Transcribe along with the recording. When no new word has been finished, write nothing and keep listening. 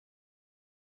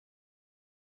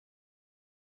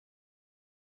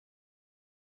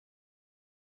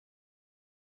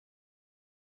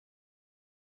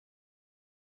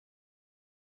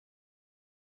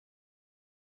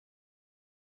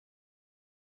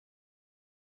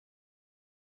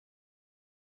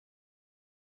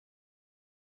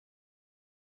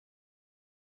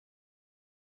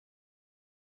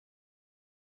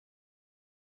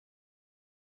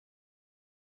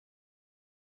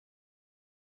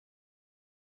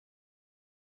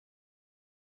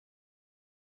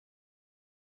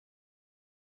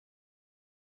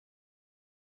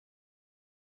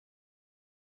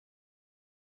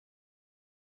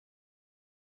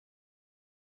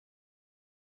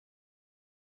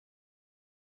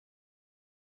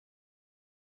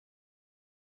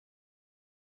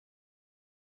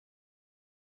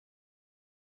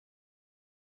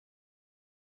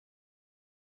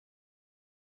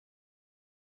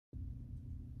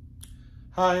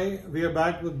Hi, we are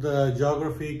back with the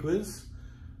geography quiz.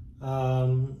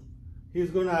 He's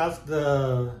going to ask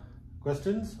the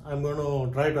questions. I'm going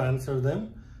to try to answer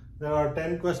them. There are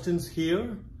 10 questions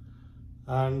here.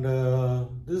 And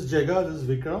this is Jega, this is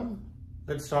Vikram.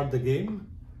 Let's start the game.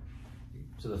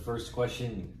 So the first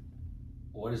question,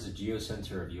 what is the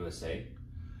geocenter of USA?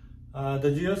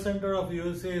 The geocenter of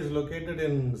USA is located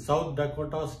in South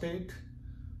Dakota State.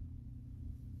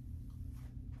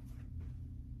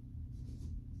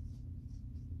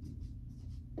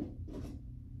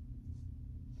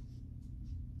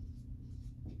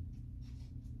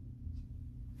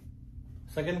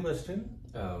 Second question.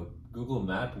 Google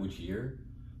Map, which year?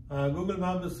 Google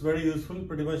Map is very useful.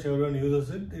 Pretty much everyone uses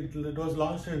it. It was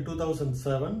launched in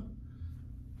 2007.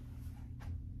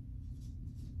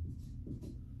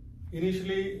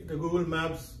 Initially, the Google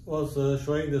Maps was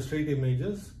showing the street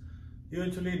images.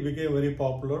 Eventually, it became very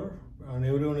popular and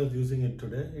everyone is using it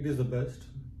today. It is the best.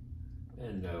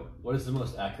 And what is the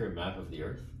most accurate map of the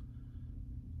Earth?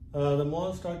 The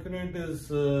most accurate is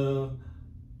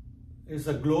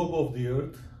a globe of the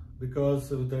Earth,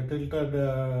 because with the tilted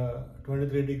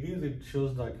 23 degrees, it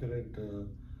shows the accurate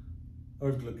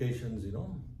Earth locations,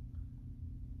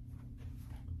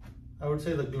 I would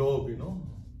say the globe,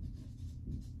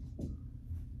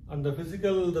 And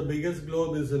the biggest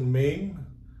globe is in Maine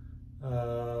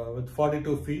with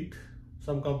 42 feet.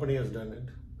 Some company has done it.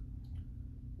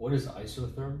 What is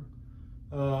isotherm?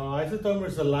 Isotherm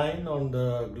is a line on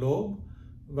the globe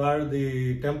where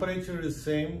the temperature is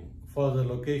same for the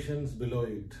locations below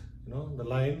it. The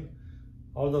line,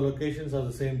 all the locations are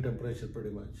the same temperature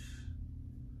pretty much.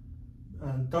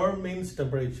 And therm means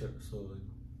temperature. So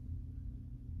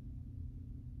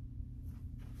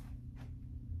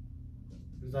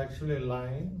it's actually a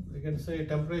line. We can say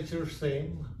temperature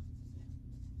same.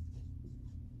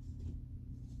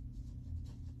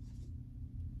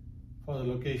 For the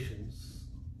locations.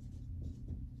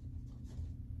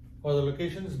 For the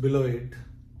locations below it.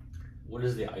 What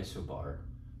is the isobar?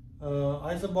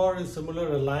 Isobar is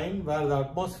similar, a line where the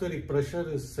atmospheric pressure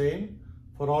is same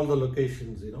for all the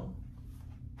locations,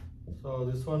 So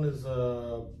this one is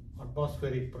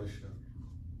atmospheric pressure.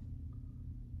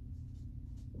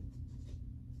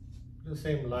 The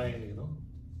same line,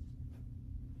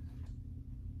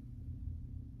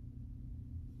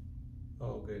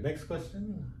 Okay, next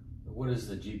question. What is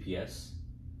the GPS?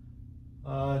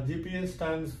 GPS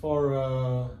stands for,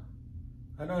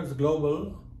 I know it's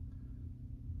global.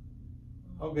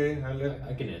 Okay,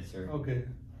 I can answer. Okay.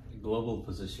 Global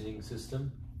Positioning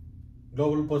System?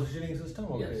 Global Positioning System?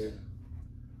 Okay. Yes.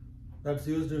 That's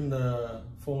used in the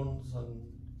phones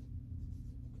and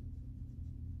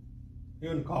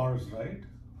even cars, right?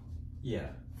 Yeah.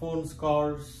 Phones,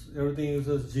 cars, everything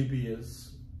uses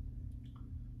GPS.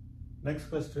 Next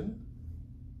question.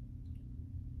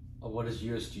 What is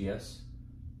USGS?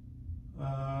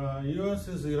 US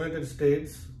is the United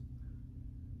States.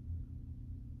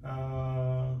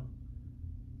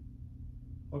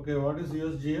 Okay, what is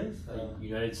USGS?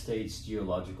 United States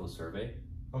Geological Survey.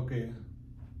 Okay,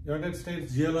 United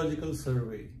States Geological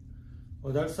Survey.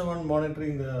 Oh, that's the one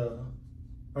monitoring the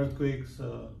earthquakes.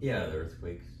 Yeah, the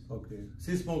earthquakes. Okay,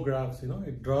 seismographs,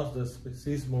 it draws the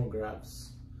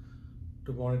seismographs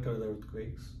to monitor the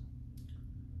earthquakes.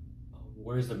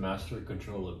 Where is the master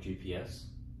control of GPS?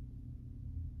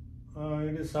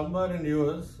 It is somewhere in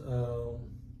US.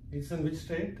 It's in which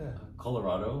state?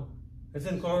 Colorado. It's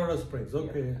in Colorado Springs.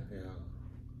 Okay, yeah.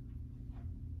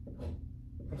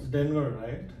 It's Denver,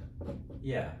 right?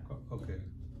 Yeah. Okay.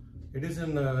 It is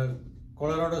in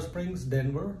Colorado Springs,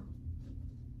 Denver.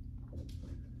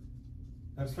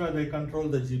 That's why they control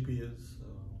the GPS,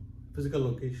 physical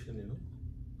location,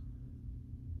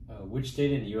 Which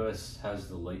state in the U.S. has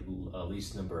the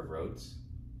least number of roads?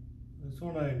 This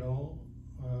one I know.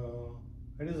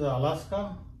 It is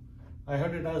Alaska. I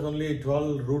heard it has only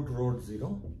 12 root roads,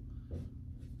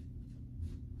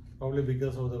 Probably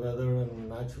because of the weather and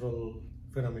natural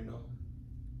phenomena.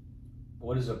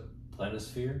 What is a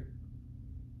planisphere?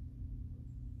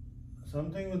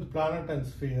 Something with planet and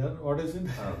sphere. What is it?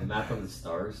 Map of the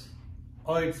stars.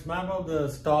 Oh, it's map of the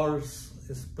stars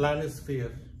is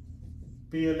planisphere.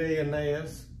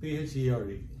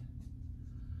 PLANISPHERE.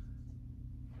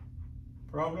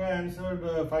 Probably I answered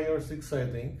 5 or 6, I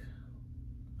think.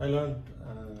 I learned.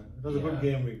 It was a good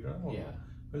game, Vikram. Yeah.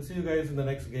 We'll see you guys in the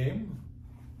next game.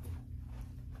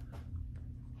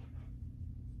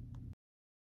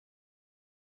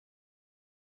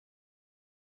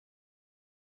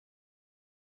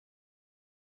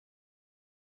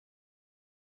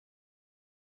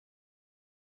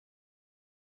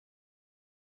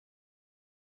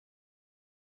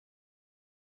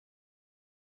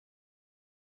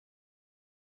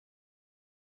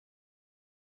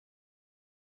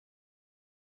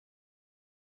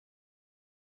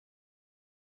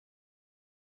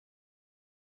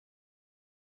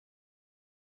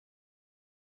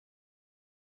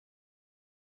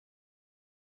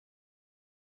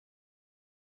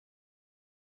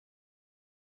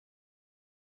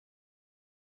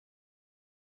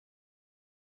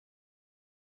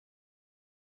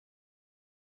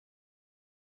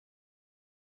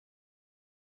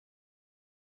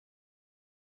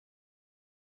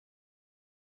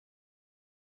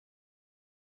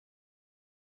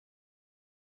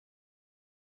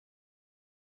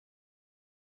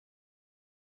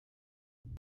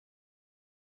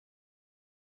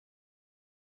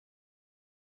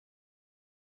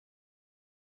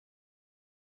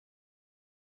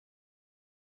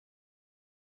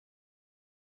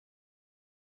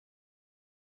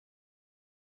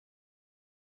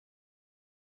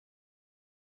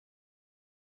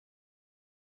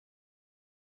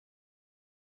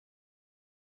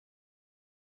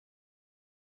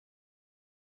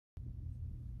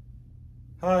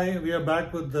 Hi, we are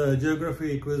back with the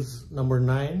geography quiz number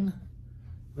 9.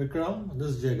 Vikram,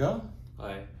 this is Jega.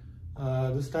 Hi.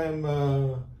 This time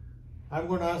I'm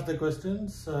going to ask the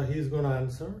questions, he's going to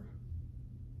answer.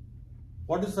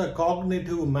 What is a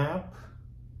cognitive map?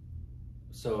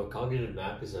 So a cognitive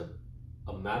map is a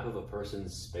map of a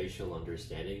person's spatial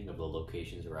understanding of the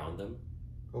locations around them.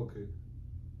 Okay.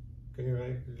 Can you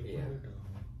write? Yeah.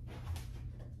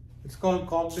 It's called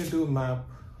cognitive map.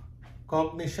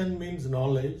 Cognition means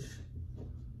knowledge.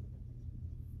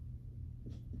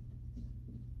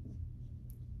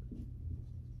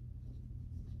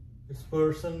 It's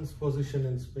person's position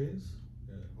in space.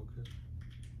 Yeah, okay.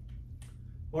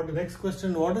 What the next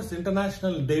question? What is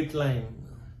international date line?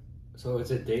 So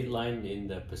it's a date line in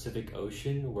the Pacific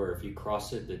Ocean where if you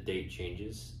cross it, the date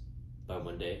changes by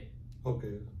 1 day.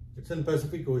 Okay. It's in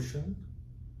Pacific Ocean.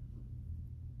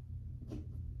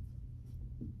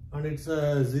 And it's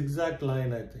a zigzag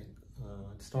line, I think.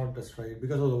 It's not a straight.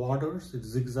 Because of the waters, it's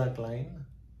zigzag line.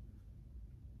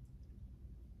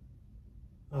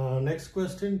 Next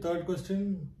question, third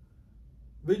question.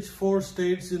 Which 4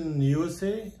 states in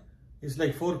USA is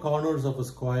like 4 corners of a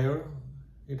square?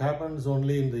 It happens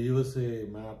only in the USA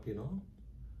map, you know.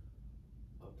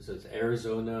 So it's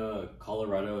Arizona,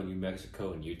 Colorado, New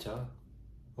Mexico, and Utah.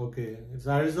 Okay, it's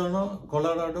Arizona,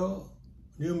 Colorado,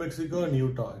 New Mexico, and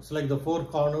Utah. It's like the 4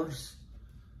 corners.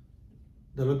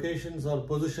 The locations are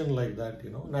positioned like that,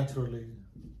 you know, naturally.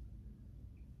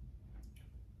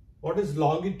 What is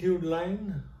longitude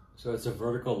line? So it's a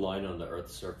vertical line on the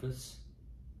Earth's surface.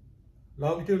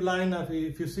 Longitude line,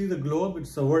 if you see the globe,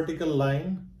 it's a vertical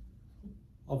line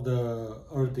of the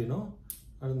Earth, you know,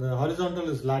 and the horizontal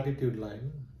is latitude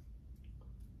line.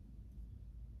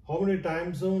 How many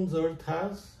time zones Earth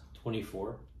has?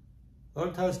 24.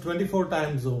 Earth has 24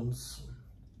 time zones,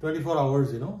 24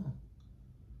 hours, you know,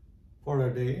 for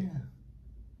a day.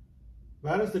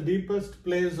 Where is the deepest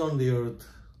place on the Earth?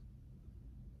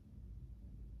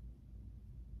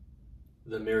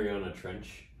 The Mariana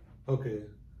Trench. Okay.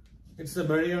 It's the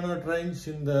Mariana Trench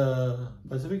in the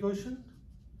Pacific Ocean?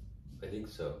 I think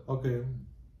so. Okay.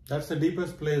 That's the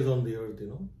deepest place on the Earth, you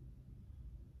know.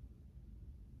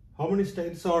 How many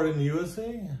states are in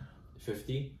USA?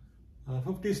 50.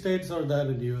 50 states are there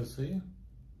in USA.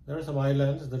 There are some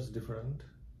islands, that's different.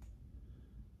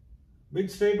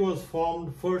 Which state was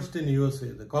formed first in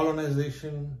USA? The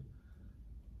colonization?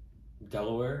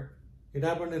 Delaware. It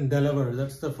happened in Delaware.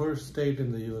 That's the first state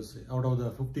in the USA out of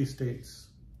the 50 states.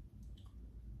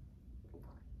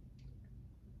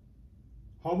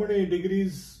 How many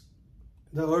degrees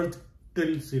the Earth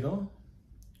tilts, you know?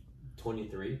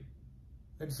 23.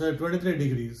 It's 23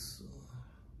 degrees.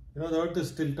 You know, the Earth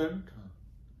is tilted.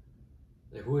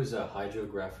 Who is a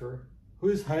hydrographer? Who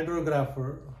is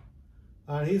hydrographer?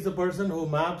 And he's the person who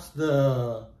maps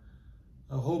under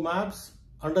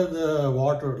the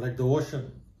water, like the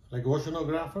ocean, like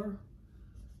oceanographer.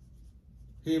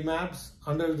 He maps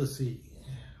under the sea.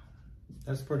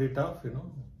 That's pretty tough, you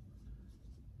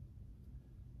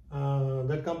know.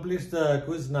 That completes the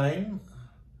quiz 9.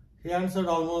 He answered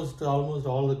almost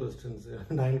all the questions.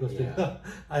 9 questions. Yeah.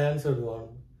 I answered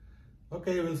 1.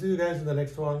 Okay, we'll see you guys in the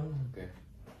next one. Okay.